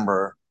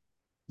December,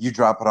 you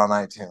drop it on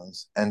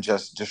iTunes and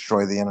just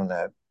destroy the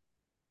internet.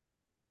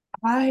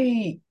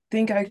 I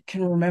think I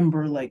can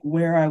remember like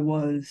where I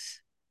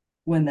was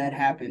when that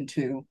happened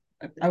too.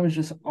 I was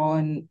just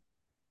on.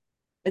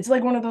 It's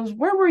like one of those.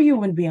 Where were you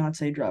when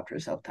Beyonce dropped her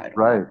self-titled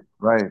album? Right,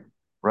 right,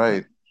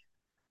 right.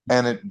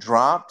 And it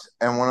dropped,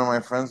 and one of my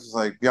friends was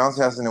like, Beyonce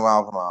has a new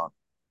album out.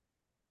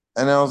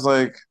 And I was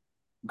like,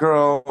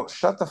 girl,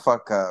 shut the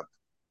fuck up.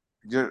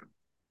 You're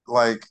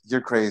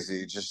you're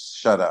crazy. Just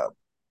shut up.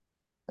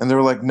 And they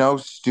were like, no,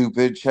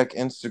 stupid, check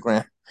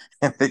Instagram.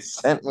 And they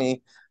sent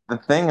me the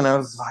thing, and I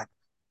was like,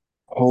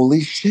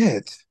 holy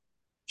shit.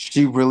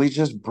 She really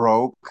just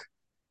broke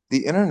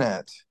the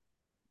internet.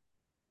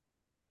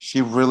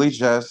 She really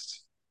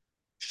just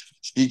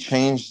she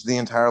changed the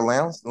entire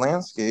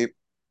landscape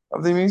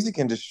of the music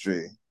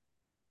industry.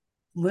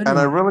 And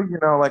I Literally, really,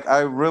 like I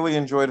really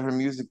enjoyed her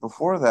music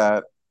before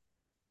that,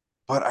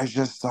 but I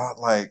just thought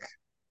like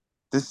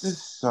this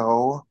is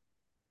so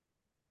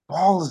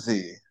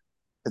ballsy.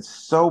 It's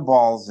so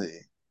ballsy.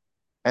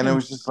 And it mm,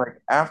 was just like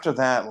after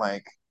that,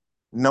 like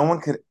no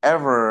one could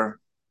ever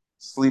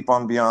sleep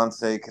on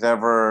Beyonce, could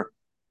ever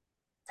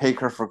take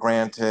her for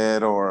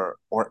granted or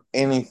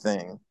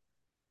anything.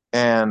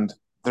 And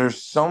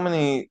there's so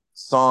many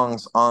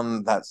songs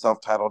on that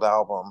self-titled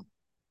album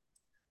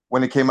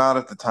when it came out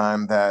at the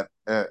time that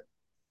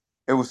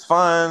it was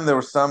fun. There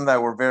were some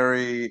that were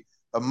very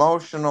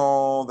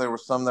emotional. There were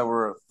some that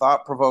were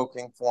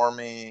thought-provoking for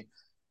me.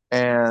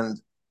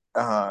 And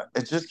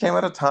it just came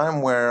at a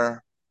time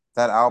where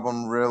that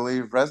album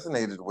really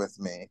resonated with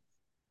me.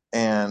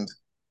 And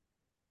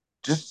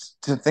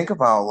just to think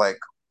about, like,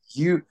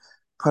 you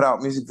put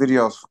out music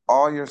videos for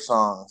all your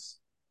songs,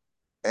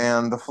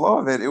 and the flow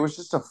of it, it was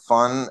a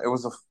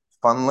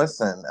fun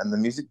listen. And the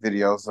music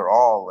videos are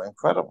all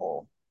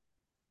incredible.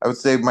 I would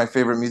say my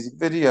favorite music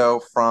video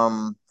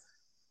from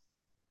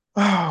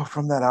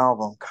that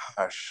album,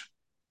 gosh.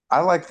 I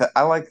like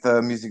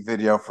the music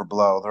video for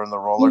Blow. They're in the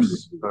roller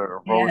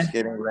yeah,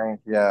 skating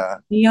rink. Yeah.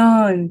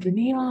 neon, the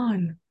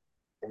neon.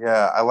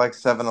 Yeah, I like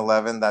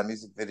 7-Eleven, that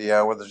music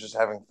video where they're just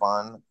having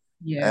fun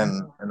Yeah,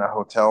 and in a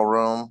hotel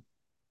room.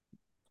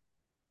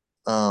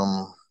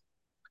 Um,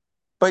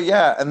 but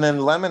yeah, and then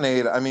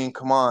Lemonade, I mean,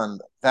 come on.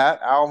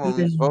 That album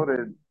is even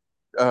voted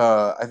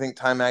I think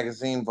Time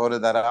Magazine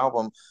voted that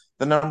album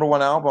the number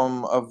one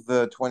album of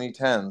the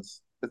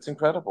 2010s. It's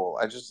incredible.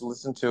 I just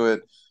listened to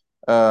it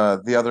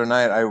the other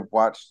night. I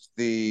watched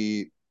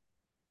the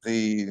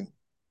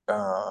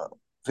uh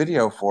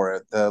video for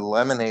it, the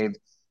Lemonade.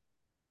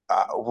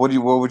 What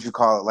would you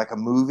call it? Like a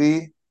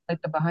movie?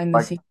 like the behind the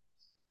Like scenes.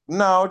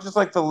 no, just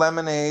like the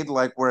Lemonade,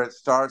 like where it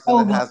starts and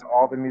Oh, it has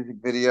all the music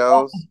oh,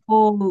 videos.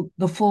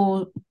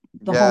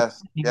 the whole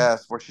Yes, thing.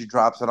 yes, where she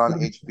drops it on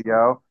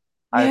HBO.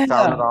 I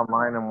found it Yeah,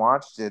 online and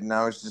watched it, and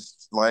I was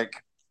just like,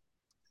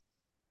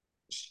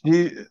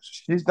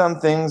 she's done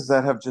things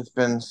that have just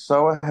been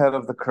so ahead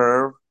of the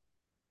curve,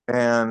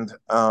 and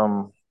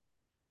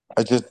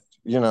I just,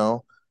 you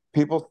know,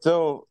 people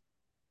still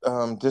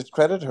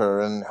discredit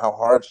her and how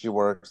hard she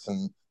works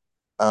and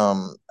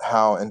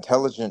how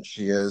intelligent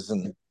she is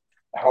and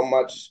how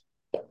much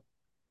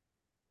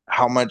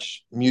how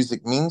much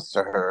music means to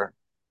her.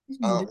 she's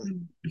been Um,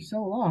 doing it for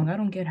so long. I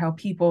don't get how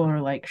people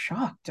are like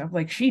shocked. I'm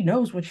like, she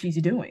knows what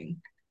she's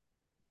doing.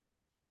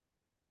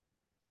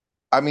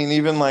 I mean,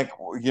 even like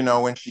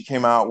when she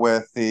came out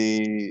with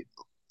the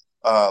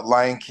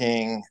Lion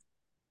King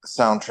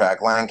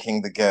soundtrack, Lion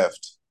King: The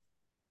Gift.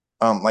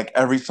 Like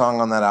every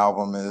song on that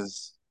album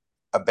is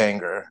a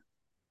banger.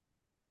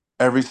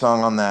 Every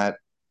song on that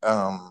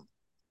um,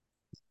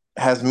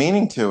 has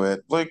meaning to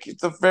it. Like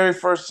the very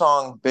first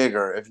song,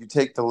 Bigger, if you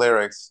take the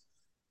lyrics,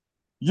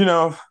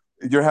 if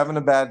you're having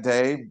a bad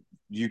day,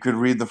 you could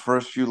read the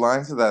first few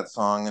lines of that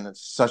song, and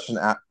it's such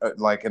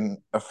like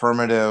an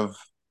affirmative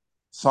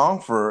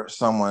song for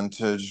someone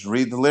to just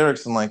read the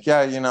lyrics and like, yeah,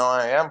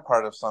 I am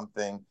part of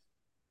something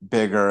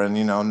bigger,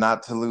 and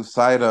not to lose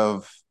sight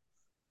of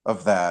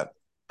that.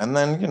 And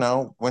then,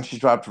 when she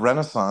dropped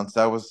Renaissance,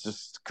 that was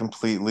just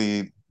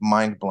completely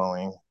mind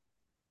blowing.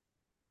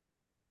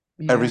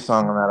 Every Yeah.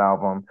 song on that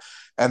album.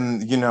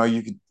 And,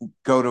 you could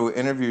go to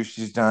interviews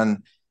she's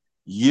done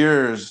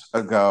years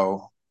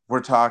ago.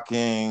 We're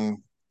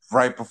talking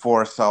right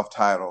before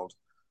self-titled,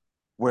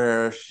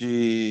 where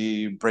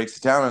she breaks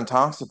it down and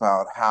talks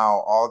about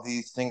how all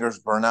these singers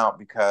burn out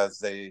because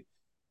they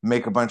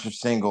make a bunch of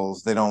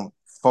singles. They don't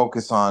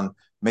focus on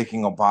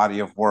making a body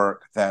of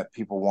work that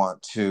people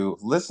want to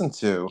listen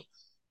to.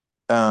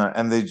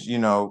 And they,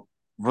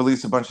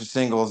 release a bunch of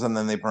singles and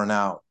then they burn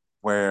out.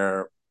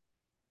 Where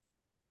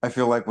I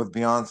feel like with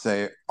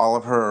Beyonce, all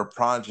of her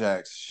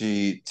projects,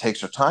 she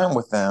takes her time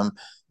with them.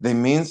 They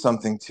mean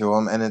something to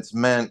them, and it's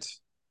meant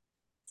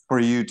for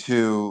you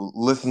to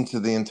listen to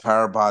the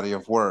entire body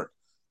of work.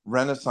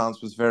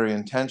 Renaissance was very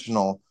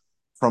intentional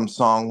from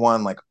song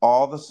one, like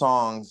all the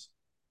songs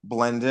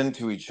blend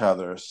into each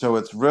other. So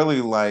it's really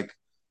like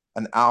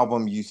an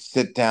album you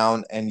sit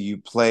down and you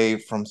play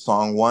from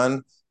song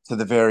one to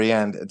the very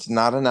end. It's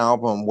not an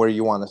album where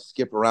you want to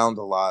skip around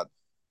a lot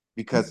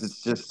because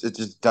it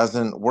just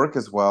doesn't work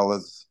as well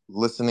as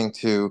listening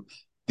to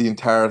the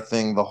entire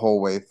thing the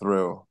whole way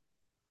through.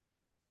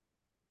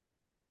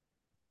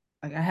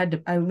 Like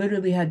I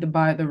literally had to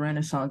buy the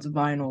Renaissance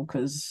vinyl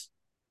because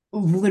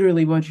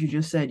literally what you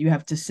just said, you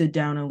have to sit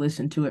down and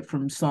listen to it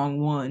from song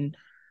one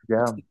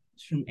Yeah.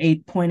 from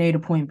eight point A to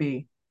point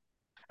B.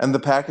 And the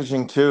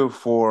packaging too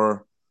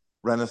for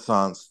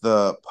Renaissance,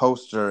 the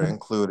poster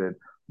included,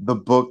 the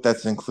book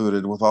that's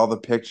included with all the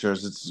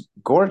pictures. It's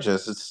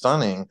gorgeous. It's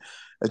stunning.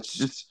 It's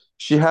just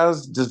she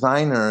has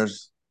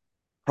designers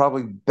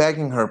probably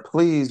begging her,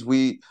 please,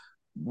 we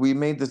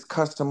made this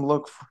custom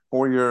look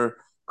for your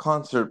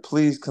concert.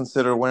 Please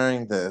consider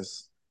wearing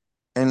this.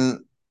 And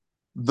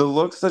the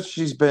looks that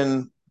she's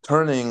been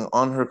turning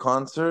on her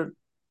concert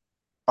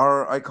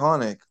are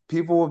iconic.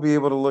 People will be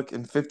able to look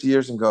in 50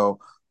 years and go,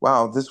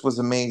 wow, this was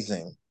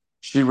amazing.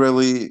 She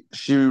really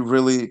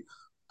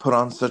put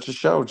on such a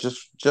show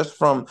just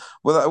from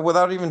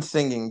without even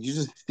singing. You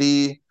just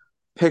see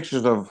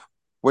pictures of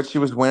what she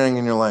was wearing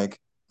and you're like,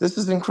 this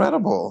is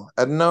incredible.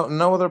 At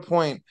no other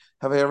point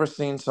have I ever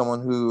seen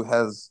someone who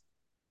has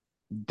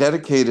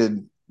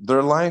dedicated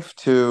their life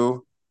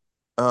to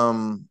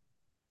um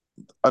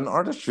an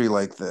artistry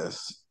like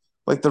this.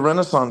 Like the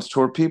Renaissance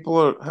tour,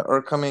 people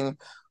are coming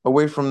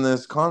away from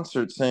this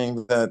concert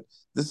saying that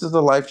this is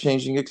a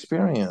life-changing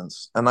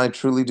experience. And I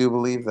truly do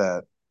believe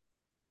that.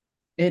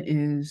 It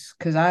is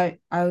because I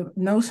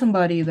know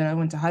somebody that I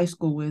went to high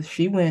school with.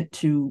 She went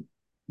to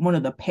one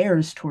of the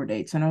Paris tour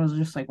dates, and I was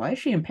just like, why is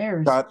she in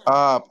Paris? Shut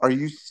up. Are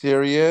you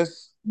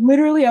serious?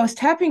 Literally, I was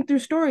tapping through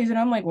stories, and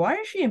I'm like, why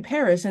is she in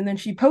Paris? And then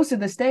she posted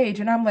the stage,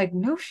 and I'm like,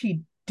 no,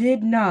 she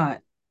did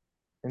not.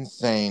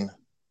 Insane.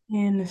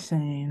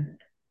 Insane.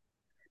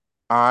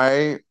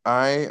 I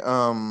I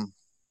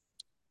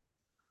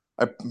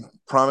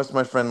promised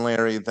my friend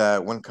Larry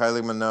that when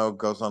Kylie Minogue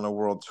goes on a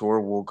world tour,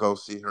 we'll go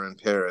see her in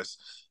Paris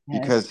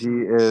because Yes. he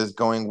is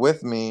going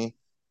with me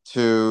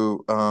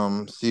to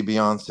see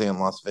Beyonce in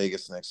Las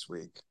Vegas next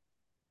week.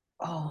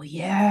 Oh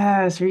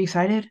yes. Are you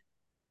excited?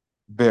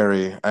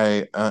 Very.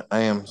 I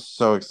am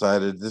so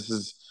excited.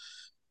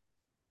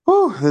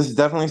 Whew, this is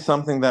definitely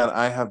something that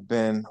I have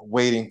been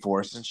waiting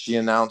for since she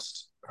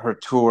announced her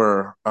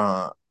tour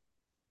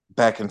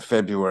back in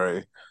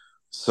February.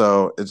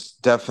 So it's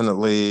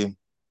definitely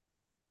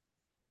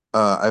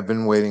I've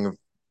been waiting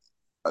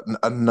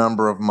a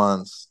number of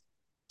months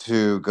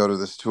to go to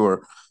this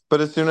tour.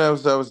 But as soon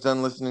as I was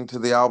done listening to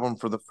the album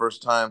for the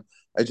first time,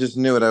 I just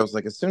knew it. I was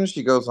like, as soon as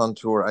she goes on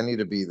tour, I need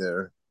to be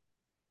there.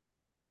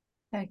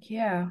 Heck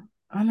yeah.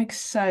 I'm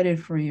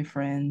excited for you,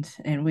 friends.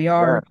 And we Yeah,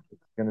 are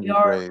it's gonna we be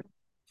are great.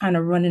 kind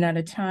of running out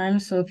of time.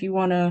 So if you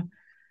want to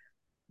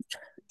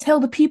tell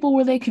the people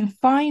where they can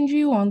find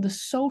you on the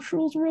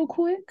socials real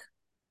quick.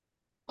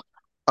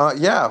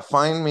 Yeah,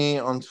 find me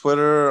on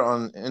Twitter,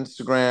 on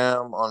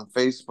Instagram, on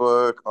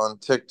Facebook, on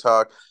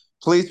TikTok.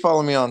 Please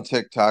follow me on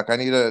TikTok. I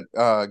need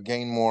to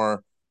gain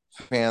more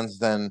fans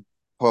than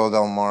Pollo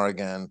Del Mar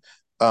again.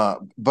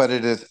 But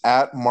it is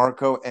at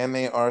Marco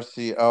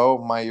Marco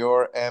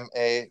Mayur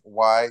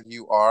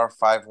Mayur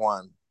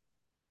 51.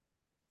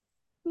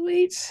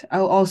 Sweet.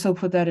 I'll also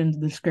put that in the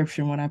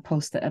description when I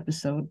post the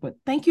episode. But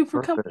thank you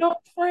for coming Perfect. on,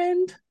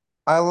 friend.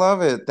 I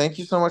love it. Thank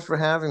you so much for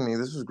having me.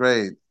 This was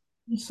great.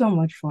 It was so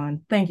much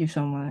fun. Thank you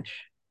so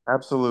much.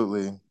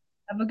 Absolutely.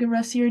 Have a good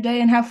rest of your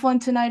day and have fun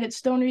tonight at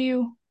Stoner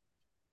U.